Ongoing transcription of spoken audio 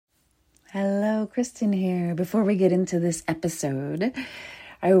Hello, Kristen here. Before we get into this episode,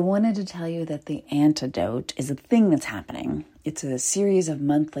 I wanted to tell you that the antidote is a thing that's happening. It's a series of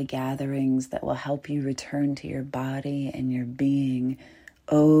monthly gatherings that will help you return to your body and your being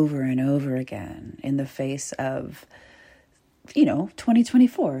over and over again in the face of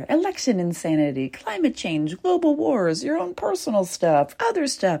 2024, election insanity, climate change, global wars, your own personal stuff, other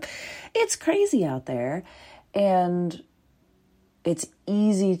stuff. It's crazy out there. And it's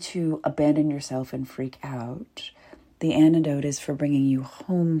easy to abandon yourself and freak out. The antidote is for bringing you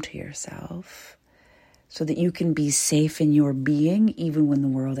home to yourself so that you can be safe in your being, even when the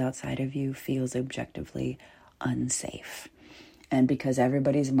world outside of you feels objectively unsafe. And because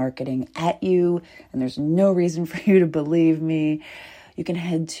everybody's marketing at you and there's no reason for you to believe me, you can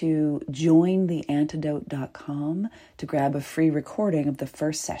head to jointheantidote.com to grab a free recording of the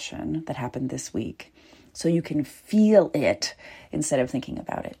first session that happened this week, so you can feel it instead of thinking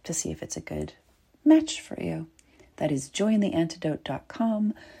about it, to see if it's a good match for you. That is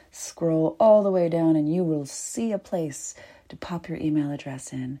jointheantidote.com. Scroll all the way down and you will see a place to pop your email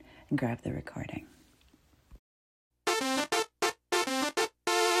address in and grab the recording.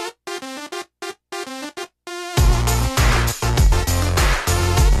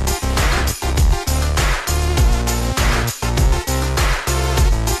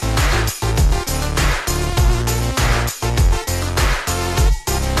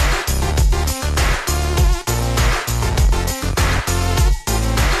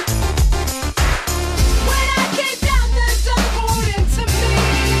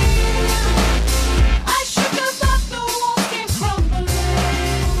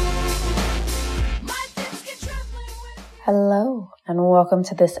 Hello, and welcome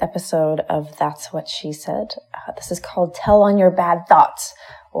to this episode of That's What She Said. This is called Tell on Your Bad Thoughts,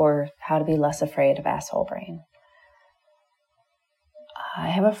 or How to Be Less Afraid of Asshole Brain. I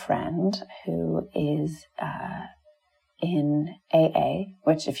have a friend who is in AA,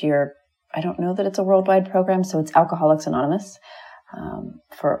 which I don't know that it's a worldwide program, so it's Alcoholics Anonymous,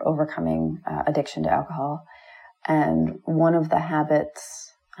 for overcoming addiction to alcohol. And one of the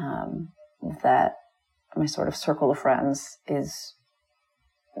habits that my sort of circle of friends is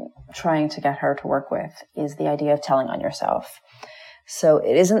trying to get her to work with is the idea of telling on yourself. So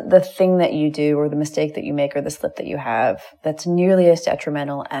it isn't the thing that you do or the mistake that you make or the slip that you have that's nearly as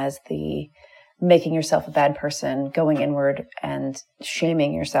detrimental as the making yourself a bad person, going inward and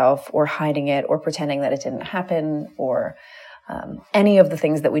shaming yourself or hiding it or pretending that it didn't happen, or any of the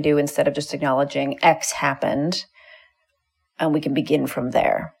things that we do instead of just acknowledging X happened, and we can begin from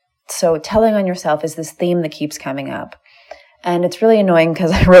there. So telling on yourself is this theme that keeps coming up. And it's really annoying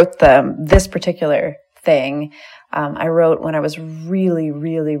because I wrote this particular thing. I wrote when I was really,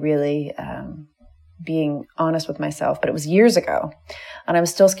 really, really being honest with myself, but it was years ago. And I'm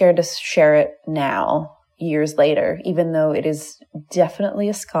still scared to share it now, years later, even though it is definitely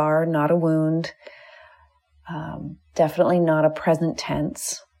a scar, not a wound, definitely not a present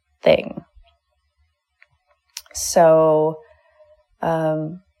tense thing. So,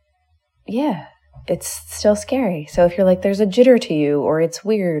 yeah, it's still scary. So if you're like, there's a jitter to you, or it's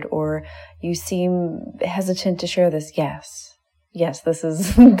weird, or you seem hesitant to share this, yes, this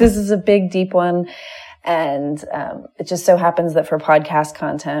is this is a big, deep one. And it just so happens that for podcast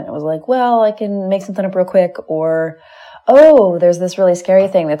content, it was like, well, I can make something up real quick, or, oh, there's this really scary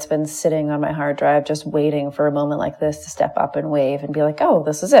thing that's been sitting on my hard drive, just waiting for a moment like this to step up and wave and be like, oh,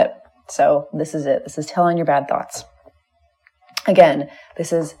 this is it. So this is it. This is telling your bad thoughts. Again,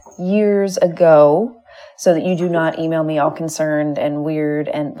 this is years ago, so that you do not email me all concerned and weird,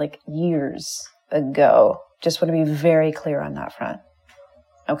 and like years ago. Just want to be very clear on that front.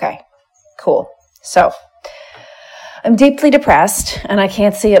 Okay, cool. So I'm deeply depressed, and I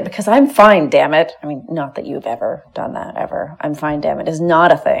can't see it because I'm fine, damn it. I mean, not that you've ever done that, ever. I'm fine, damn it is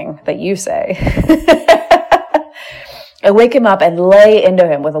not a thing that you say. I wake him up and lay into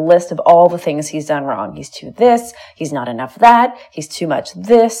him with a list of all the things he's done wrong. He's too this, he's not enough that, he's too much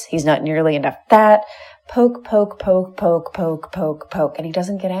this, he's not nearly enough that. Poke, poke, poke, poke, poke, poke, poke. And he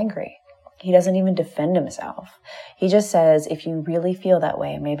doesn't get angry. He doesn't even defend himself. He just says, if you really feel that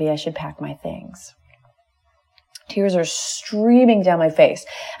way, maybe I should pack my things. Tears are streaming down my face,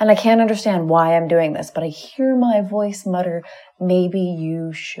 and I can't understand why I'm doing this, but I hear my voice mutter, maybe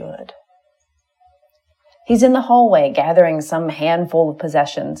you should. He's in the hallway gathering some handful of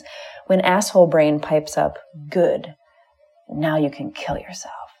possessions when asshole brain pipes up, good, now you can kill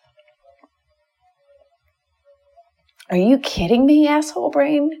yourself. Are you kidding me, asshole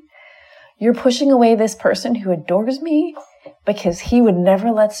brain? You're pushing away this person who adores me because he would never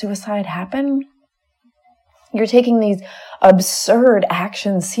let suicide happen? You're taking these absurd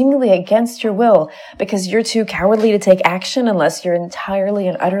actions seemingly against your will because you're too cowardly to take action unless you're entirely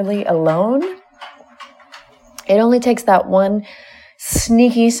and utterly alone. It only takes that one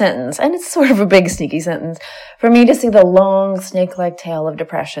sneaky sentence, and it's sort of a big sneaky sentence, for me to see the long snake-like tail of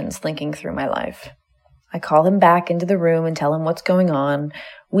depression slinking through my life. I call him back into the room and tell him what's going on,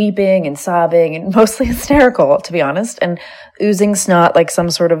 weeping and sobbing and mostly hysterical, to be honest, and oozing snot like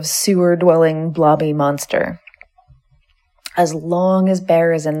some sort of sewer-dwelling blobby monster. As long as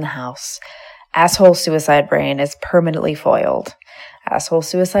Bear is in the house, asshole suicide brain is permanently foiled. Asshole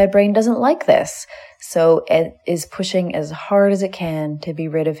suicide brain doesn't like this, so it is pushing as hard as it can to be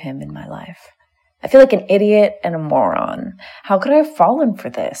rid of him in my life. I feel like an idiot and a moron. How could I have fallen for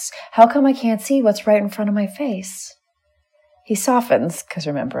this? How come I can't see what's right in front of my face? He softens, because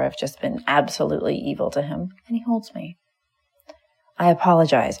remember, I've just been absolutely evil to him, and he holds me. I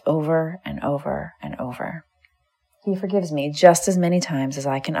apologize over and over and over. He forgives me just as many times as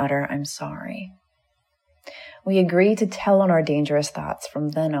I can utter, I'm sorry. We agree to tell on our dangerous thoughts from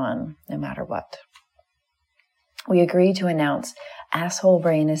then on, no matter what. We agree to announce, asshole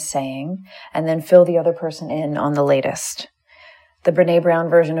brain is saying, and then fill the other person in on the latest. The Brené Brown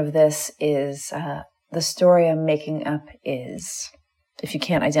version of this is, the story I'm making up is, if you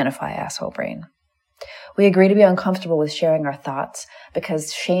can't identify asshole brain. We agree to be uncomfortable with sharing our thoughts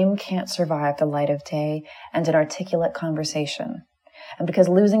because shame can't survive the light of day and an articulate conversation. And because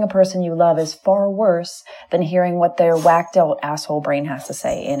losing a person you love is far worse than hearing what their whacked out asshole brain has to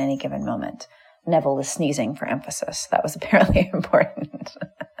say in any given moment. Neville is sneezing for emphasis. That was apparently important.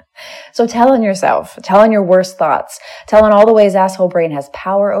 So tell on yourself, tell on your worst thoughts, tell on all the ways asshole brain has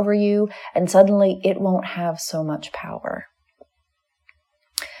power over you, and suddenly it won't have so much power.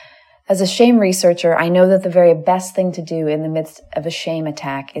 As a shame researcher, I know that the very best thing to do in the midst of a shame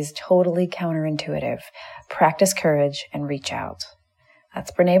attack is totally counterintuitive. Practice courage and reach out.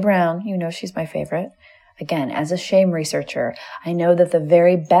 That's Brené Brown. You know she's my favorite. Again, as a shame researcher, I know that the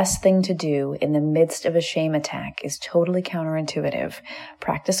very best thing to do in the midst of a shame attack is totally counterintuitive.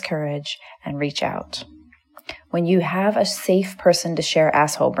 Practice courage and reach out. When you have a safe person to share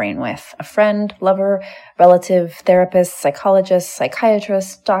asshole brain with, a friend, lover, relative, therapist, psychologist,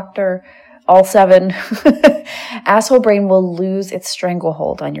 psychiatrist, doctor, all seven, asshole brain will lose its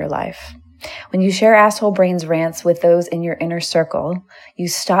stranglehold on your life. When you share asshole brain's rants with those in your inner circle, you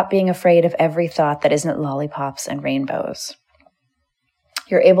stop being afraid of every thought that isn't lollipops and rainbows.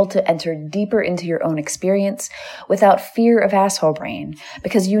 You're able to enter deeper into your own experience without fear of asshole brain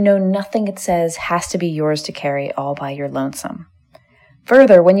because you know nothing it says has to be yours to carry all by your lonesome.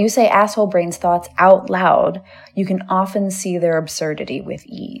 Further, when you say asshole brain's thoughts out loud, you can often see their absurdity with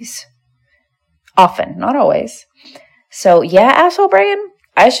ease. Often, not always. So yeah, asshole brain,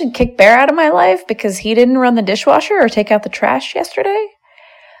 I should kick Bear out of my life because he didn't run the dishwasher or take out the trash yesterday?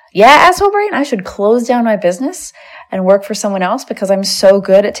 Yeah, asshole brain, I should close down my business and work for someone else because I'm so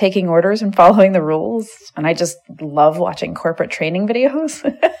good at taking orders and following the rules, and I just love watching corporate training videos.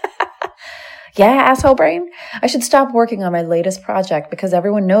 Yeah, asshole brain, I should stop working on my latest project because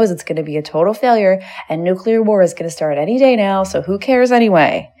everyone knows it's going to be a total failure and nuclear war is going to start any day now, so who cares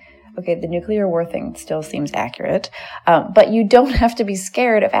anyway? Okay, the nuclear war thing still seems accurate, but you don't have to be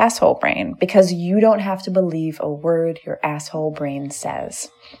scared of asshole brain because you don't have to believe a word your asshole brain says.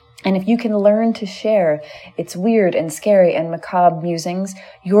 And if you can learn to share its weird and scary and macabre musings,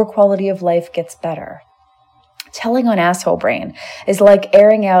 your quality of life gets better. Telling on asshole brain is like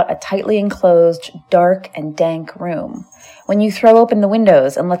airing out a tightly enclosed, dark and dank room. When you throw open the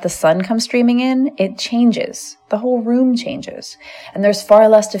windows and let the sun come streaming in, it changes. The whole room changes. And there's far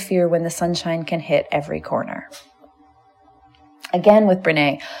less to fear when the sunshine can hit every corner. Again with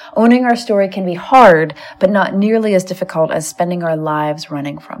Brené, owning our story can be hard, but not nearly as difficult as spending our lives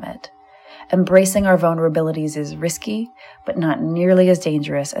running from it. Embracing our vulnerabilities is risky, but not nearly as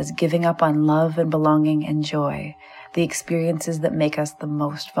dangerous as giving up on love and belonging and joy, the experiences that make us the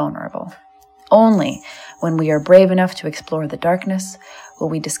most vulnerable. Only when we are brave enough to explore the darkness will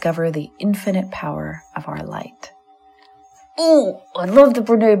we discover the infinite power of our light. Ooh, I love the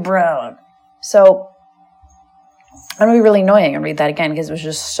Brené Brown. So, I'm going to be really annoying and read that again because it was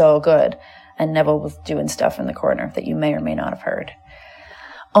just so good. And Neville was doing stuff in the corner that you may or may not have heard.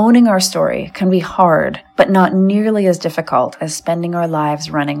 Owning our story can be hard, but not nearly as difficult as spending our lives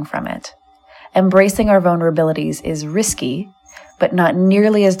running from it. Embracing our vulnerabilities is risky, but not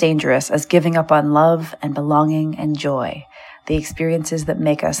nearly as dangerous as giving up on love and belonging and joy, the experiences that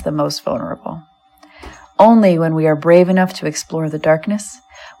make us the most vulnerable. Only when we are brave enough to explore the darkness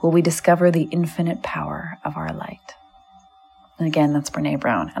will we discover the infinite power of our light. And again, that's Brene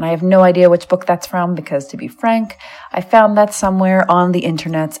Brown. And I have no idea which book that's from because, to be frank, I found that somewhere on the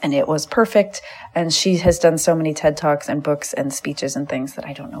internet and it was perfect. And she has done so many TED Talks and books and speeches and things that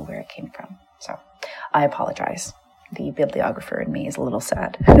I don't know where it came from. So I apologize. The bibliographer in me is a little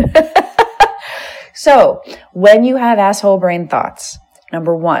sad. So when you have asshole brain thoughts,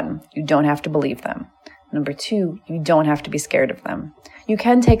 number one, you don't have to believe them. Number two, you don't have to be scared of them. You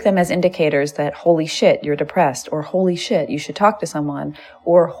can take them as indicators that, holy shit, you're depressed, or holy shit, you should talk to someone,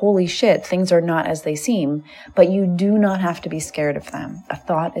 or holy shit, things are not as they seem, but you do not have to be scared of them. A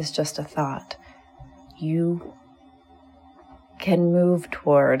thought is just a thought. You can move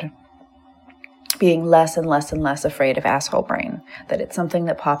toward being less and less and less afraid of asshole brain, that it's something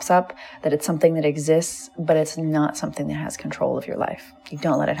that pops up, that it's something that exists, but it's not something that has control of your life. You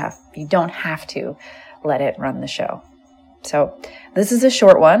don't have to let it run the show. So this is a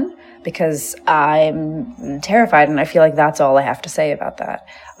short one because I'm terrified and I feel like that's all I have to say about that.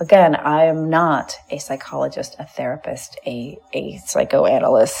 Again, I am not a psychologist, a therapist, a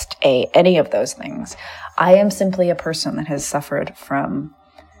psychoanalyst, any of those things. I am simply a person that has suffered from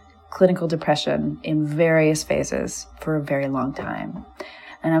clinical depression in various phases for a very long time.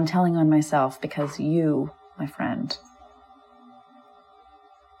 And I'm telling on myself because you, my friend,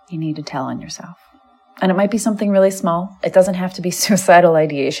 you need to tell on yourself. And it might be something really small. It doesn't have to be suicidal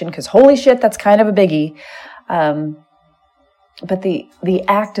ideation because holy shit, that's kind of a biggie. But the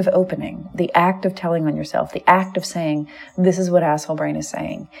act of opening, the act of telling on yourself, the act of saying, this is what asshole brain is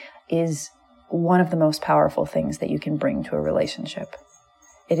saying, is one of the most powerful things that you can bring to a relationship.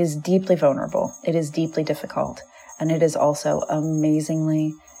 It is deeply vulnerable. It is deeply difficult. And it is also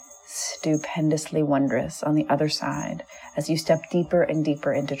amazingly, stupendously wondrous on the other side as you step deeper and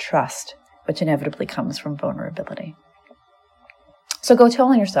deeper into trust, which inevitably comes from vulnerability. So go tell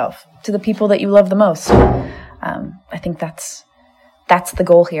on yourself to the people that you love the most. I think that's the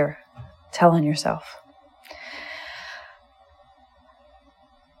goal here. Tell on yourself.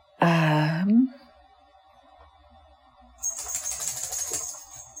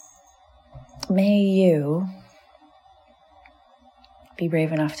 May you be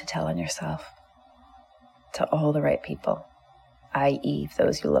brave enough to tell on yourself to all the right people, i.e.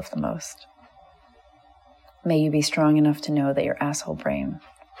 those you love the most. May you be strong enough to know that your asshole brain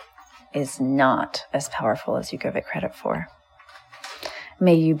is not as powerful as you give it credit for.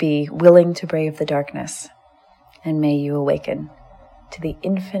 May you be willing to brave the darkness, and may you awaken to the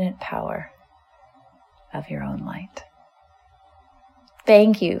infinite power of your own light.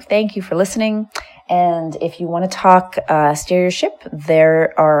 Thank you. Thank you for listening. And if you want to talk steer your ship,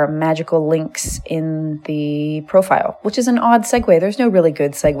 there are magical links in the profile, which is an odd segue. There's no really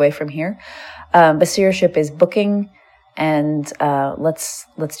good segue from here. But steer your ship is booking, and let's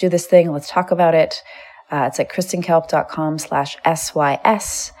do this thing. Let's talk about it. It's at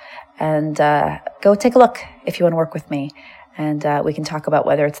kristenkelp.com/SYS, and go take a look if you want to work with me, and we can talk about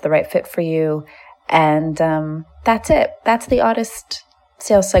whether it's the right fit for you. And that's it. That's the oddest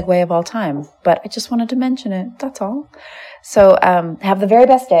sales segue of all time, but I just wanted to mention it. That's all. So have the very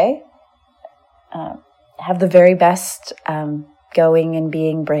best day. Have the very best going and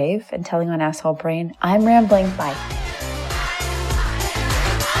being brave and telling on asshole brain. I'm rambling. Bye.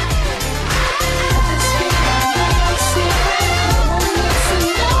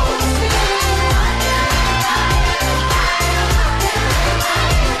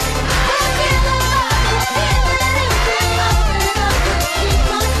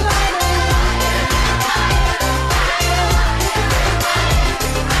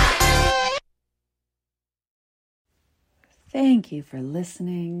 Thank you for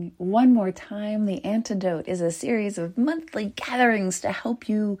listening. One more time, The Antidote is a series of monthly gatherings to help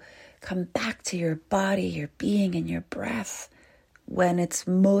you come back to your body, your being, and your breath when it's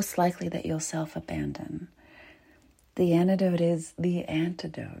most likely that you'll self-abandon. The antidote is the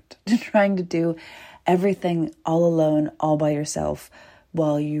antidote to trying to do everything all alone, all by yourself,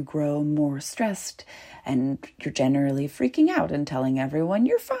 while you grow more stressed and you're generally freaking out and telling everyone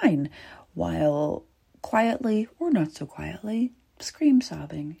you're fine, while quietly, or not so quietly, scream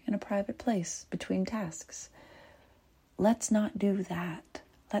sobbing in a private place between tasks. Let's not do that.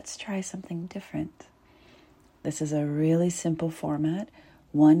 Let's try something different. This is a really simple format,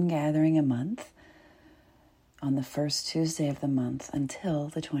 one gathering a month on the first Tuesday of the month until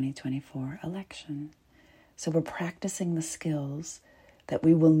the 2024 election. So we're practicing the skills that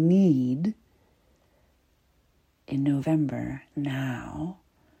we will need in November now.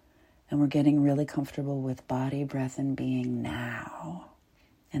 And we're getting really comfortable with body, breath, and being now.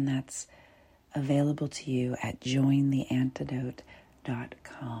 And that's available to you at jointheantidote.com.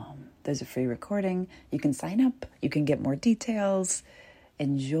 There's a free recording. You can sign up. You can get more details.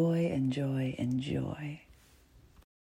 Enjoy, enjoy, enjoy.